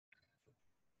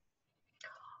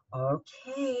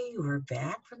Okay, we're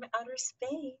back from outer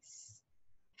space.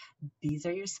 These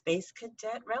are your space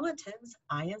cadet relatives.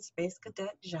 I am space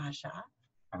cadet Jaja.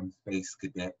 I'm Space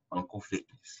Cadet Uncle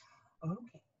Fitness.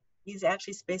 Okay. He's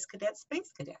actually space cadet,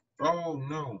 space cadet. Oh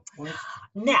no. What?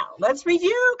 Now, let's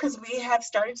review because we have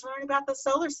started to learn about the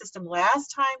solar system. Last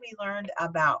time we learned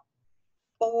about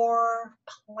 4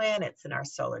 planets in our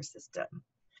solar system.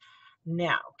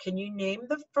 Now, can you name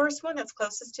the first one that's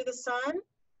closest to the sun?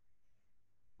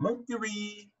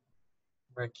 Mercury.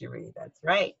 Mercury, that's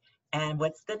right. And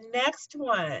what's the next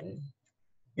one?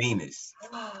 Venus.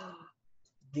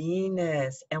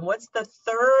 Venus. And what's the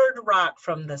third rock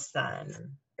from the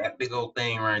sun? That big old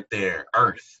thing right there.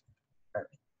 Earth. Earth.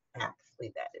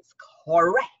 Actually, that is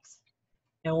correct.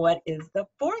 And what is the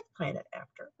 4th planet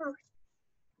after Earth?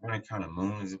 What kind of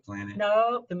moon is a planet?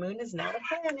 No, the moon is not a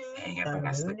planet. Dang it, The I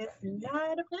moon is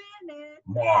not a planet.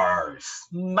 Mars.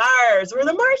 Mars, where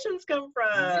the Martians come from.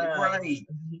 Right.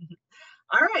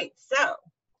 All right, so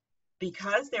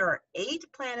because there are 8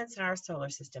 planets in our solar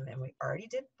system and we already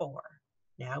did 4,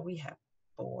 now we have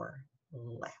 4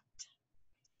 left.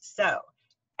 So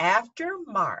after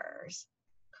Mars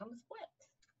comes what?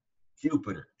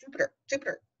 Jupiter.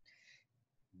 Jupiter.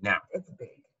 Now, It's big.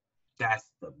 that's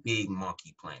the big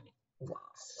monkey planet. Wow.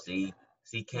 See,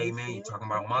 K-Man, you talking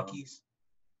about monkeys?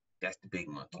 That's the big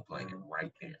monkey planet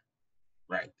right there.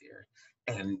 Right there.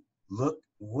 And look,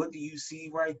 what do you see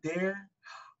right there?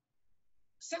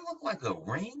 Does that look like a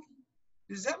ring?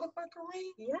 Does that look like a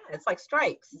ring? Yeah, it's like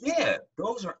stripes. Yeah,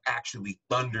 those are actually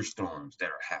thunderstorms that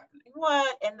are happening.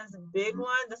 What? And this big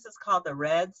one, this is called the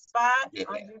red spot on Yeah.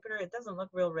 Jupiter. It doesn't look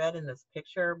real red in this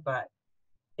picture, but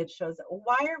it shows.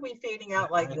 Why are we fading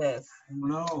out like this?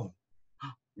 No,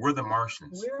 we're the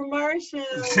Martians. We're Martians.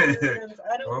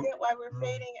 I don't get why we're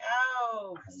fading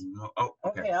out. No. Oh,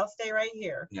 Okay, I'll stay right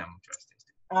here. Yeah, I'm gonna trust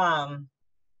this.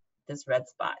 This red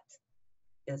spot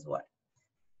is what?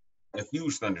 A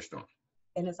huge thunderstorm.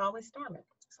 And it's always storming.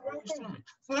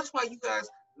 So that's why you guys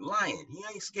lying. You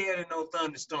ain't scared of no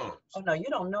thunderstorms. Oh no, you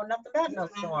don't know nothing about no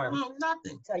storm. No,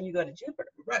 nothing. Until you go to Jupiter.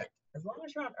 Right. As long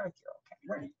as you're on Earth, you're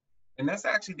okay. Right. And that's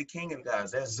actually the king of the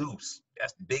gods. That's Zeus.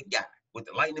 That's the big guy with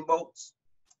the lightning bolts.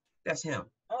 That's him.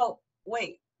 Oh,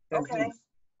 wait. That's Okay. Zeus.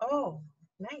 Oh,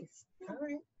 nice. All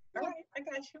right. I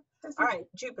got you. That's All it. right,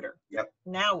 Jupiter. Yep.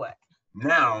 Now what?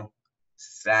 Now,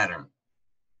 Saturn.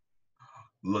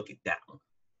 Look at that one.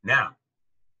 Now,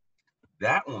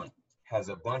 that one has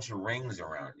a bunch of rings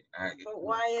around it. But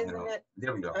why isn't it?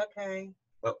 There we go. Okay.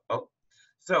 Oh.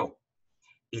 So,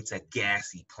 it's a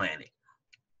gassy planet.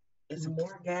 It's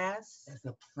More gas? It's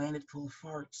a planet full of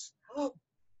farts. Oh.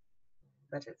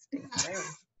 But it stinks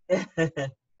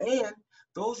there. And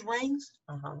those rings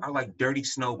are like dirty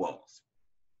snowballs.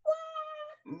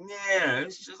 Yeah,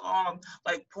 it's just all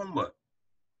like Pumbaa.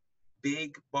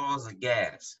 Big balls of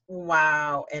gas.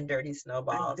 Wow, and dirty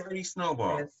snowballs. Dirty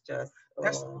snowballs. It's just,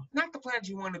 That's not the planet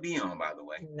you want to be on, by the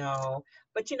way. No,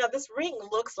 but you know, this ring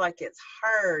looks like it's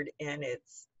hard and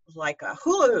it's like a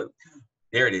hula hoop.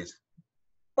 There it is.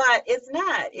 But it's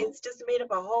not. It's just made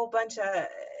up a whole bunch of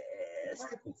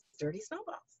dirty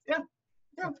snowballs. Yeah.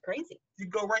 That's crazy. You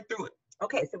go right through it.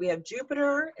 Okay, so we have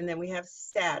Jupiter and then we have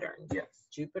Saturn. Yes.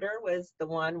 Jupiter was the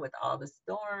one with all the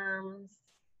storms.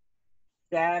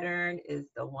 Saturn is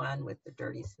the one with the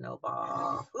dirty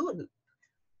snowball hula hoop.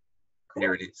 Cool.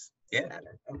 There it is. Yeah.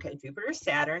 Saturn. Okay, Jupiter,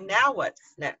 Saturn. Now what's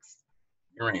next?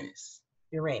 Uranus.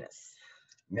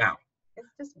 Now.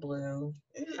 It's just blue.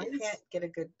 I can't get a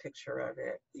good picture of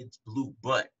it. It's blue,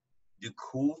 but the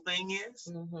cool thing is,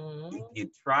 if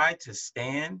you try to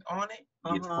stand on it,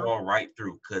 you'd fall right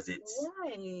through because it's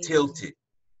tilted.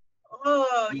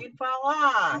 Oh, you'd fall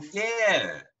off.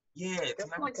 Yeah. It's this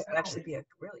one could actually be a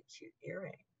really cute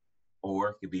earring. Or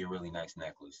it could be a really nice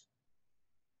necklace.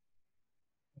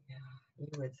 Yeah, you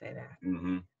would say that.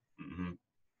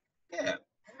 Yeah.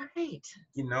 All right.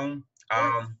 You know,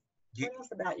 what else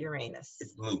about Uranus?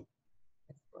 It's blue.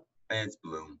 It's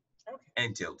blue. Okay.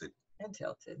 And tilted.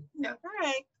 Yeah. All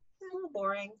right. A little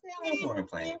boring. A little boring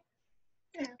planet.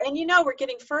 Yeah. And you know, we're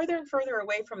getting further and further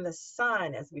away from the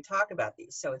sun as we talk about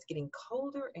these. So it's getting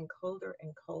colder and colder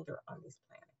and colder on these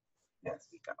planets as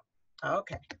we go.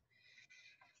 Okay.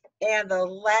 And the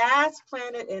last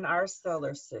planet in our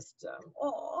solar system.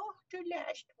 Oh, the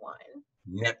last one.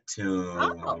 Neptune.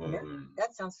 Oh,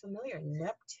 that sounds familiar.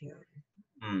 Neptune.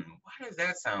 Why does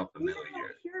that sound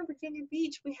familiar? Here in Virginia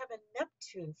Beach, we have a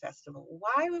Neptune festival.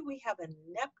 Why would we have a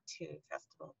Neptune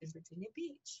festival in Virginia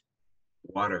Beach?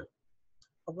 Water.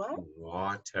 A what?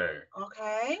 Water.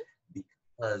 Okay.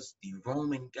 Because the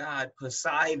Roman god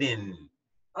Poseidon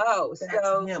Oh, That's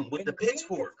so him with in the Greek it's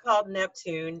pitchfork. called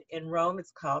Neptune. In Rome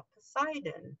it's called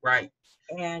Poseidon. Right.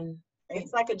 And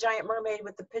it's like a giant mermaid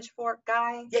with the pitchfork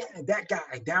guy. Yeah, that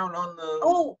guy down on the.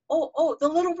 Oh, the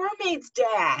Little Mermaid's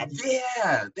dad.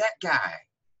 Yeah, that guy.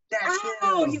 That's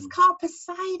Oh, him. he's called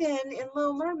Poseidon in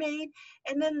Little Mermaid,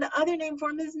 and then the other name for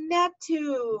him is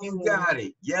Neptune. You got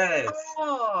it. Yes.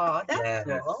 Oh, that's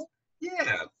Yes. cool.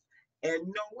 Yeah. And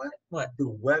you know what? What? The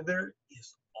weather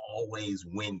is always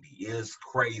windy. It's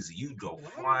crazy. You go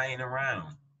flying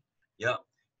around. Yep.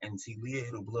 And see, Leah,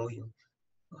 it'll blow you.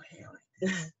 Oh, hell.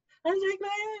 I shake my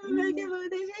head, make it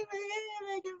look, they shake my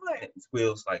head, make it look. It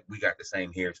feels like we got the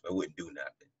same hair, so it wouldn't do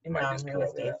nothing. It might just No, it cover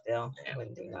would stay it up. still. Yeah. It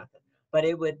wouldn't do nothing. But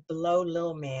it would blow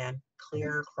little man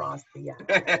clear across the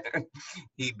yard.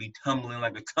 He'd be tumbling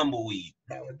like a tumbleweed.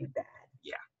 That would be bad.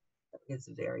 Yeah. It's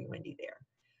very windy there.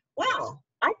 Well,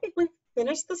 I think we've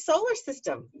finished the solar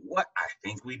system. What? I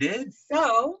think we did.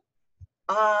 So,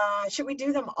 should we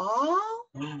do them all?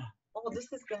 Oh, this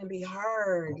is going to be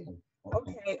hard.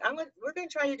 Okay, we're going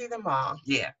to try to do them all.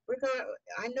 Yeah.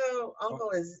 I know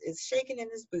Uncle is shaking in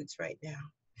his boots right now.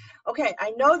 Okay,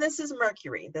 I know this is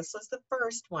Mercury. This was the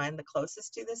first one, the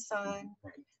closest to the sun.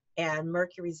 And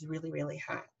Mercury's really, really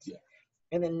hot. Yeah.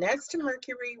 And then next to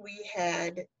Mercury, we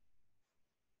had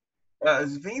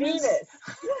Is Venus?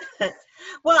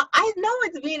 Well, I know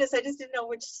it's Venus. I just didn't know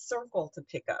which circle to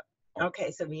pick up.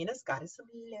 Okay, so Venus, goddess of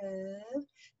love.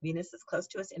 Venus is close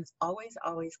to us, and it's always,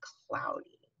 always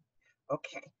cloudy.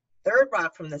 Okay, third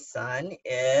rock from the sun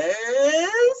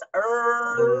is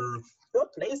Earth, the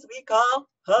place we call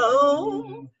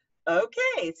home.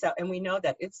 Okay, so, and we know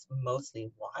that it's mostly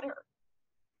water.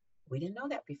 We didn't know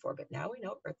that before, but now we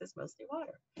know Earth is mostly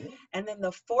water. And then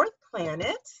the fourth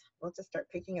planet, we'll just start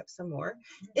picking up some more,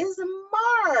 is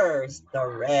Mars, the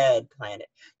red planet.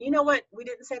 You know what we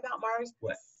didn't say about Mars?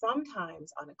 What?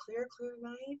 Sometimes on a clear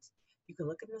night, you can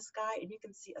look in the sky and you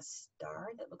can see a star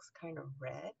that looks kind of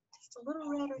red, just a little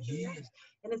redder than the others.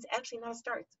 And it's actually not a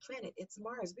star, it's a planet, it's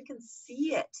Mars. We can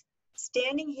see it.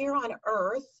 Standing here on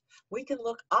Earth, we can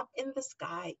look up in the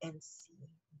sky and see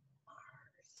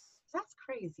Mars. That's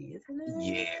crazy, isn't it?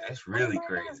 Yeah, that's really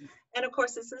crazy. And of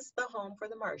course, this is the home for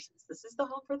the Martians. This is the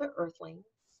home for the Earthlings.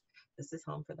 This is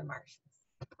home for the Martians.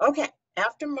 Okay,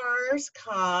 after Mars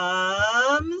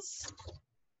comes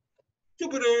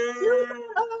Jupiter.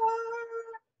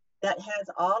 That has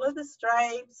all of the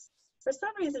stripes. For some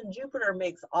reason, Jupiter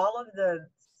makes all of the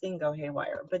thing go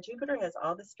haywire, but Jupiter has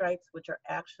all the stripes, which are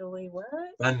actually what?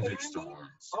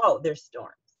 Thunderstorms. Oh, they're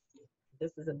storms.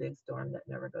 This is a big storm that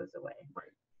never goes away. Right.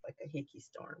 Like a hickey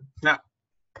storm. Yeah.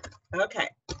 Okay.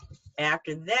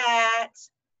 After that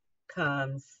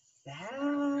comes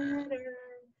Saturn.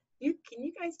 Can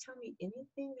you guys tell me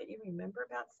anything that you remember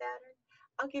about Saturn?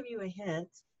 I'll give you a hint.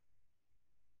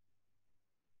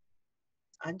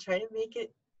 I'm trying to make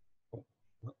it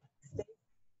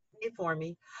stay for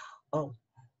me. Oh,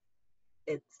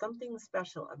 it's something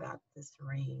special about this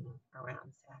ring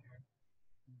around Saturn.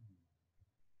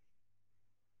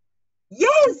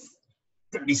 Yes!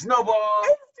 Dirty Snowball.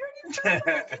 It's Dirty Snowball.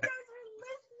 You guys are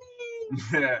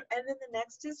listening. And then the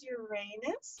next is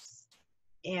Uranus.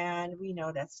 And we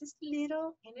know that's just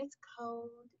little, and it's cold,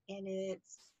 and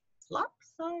it's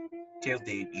lopsided. Tell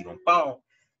Dave you don't fall.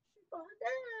 Fall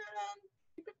down.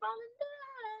 Keep it falling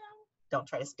down. Don't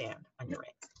try to stand on your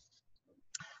rings.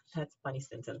 That's a funny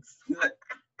sentence. And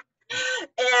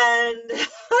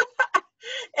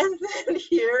and then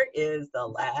here is the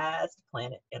last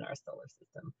planet in our solar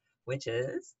system, which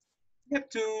is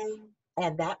Neptune.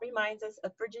 And that reminds us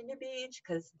of Virginia Beach,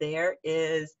 because there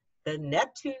is the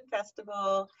Neptune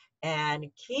Festival and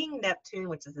King Neptune,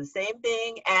 which is the same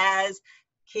thing as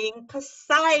King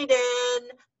Poseidon,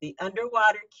 the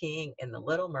underwater king in The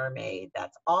Little Mermaid.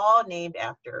 That's all named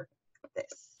after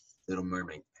this. Little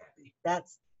Mermaid Pappy.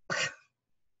 That's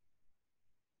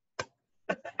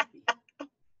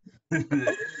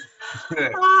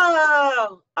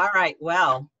oh, all right.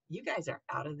 Well, you guys are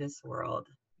out of this world.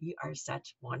 You are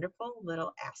such wonderful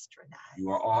little astronauts.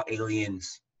 You are all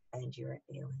aliens. And you're an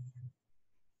alien.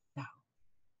 So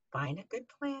find a good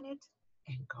planet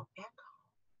and go back home.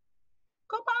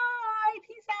 Goodbye.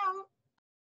 Peace out.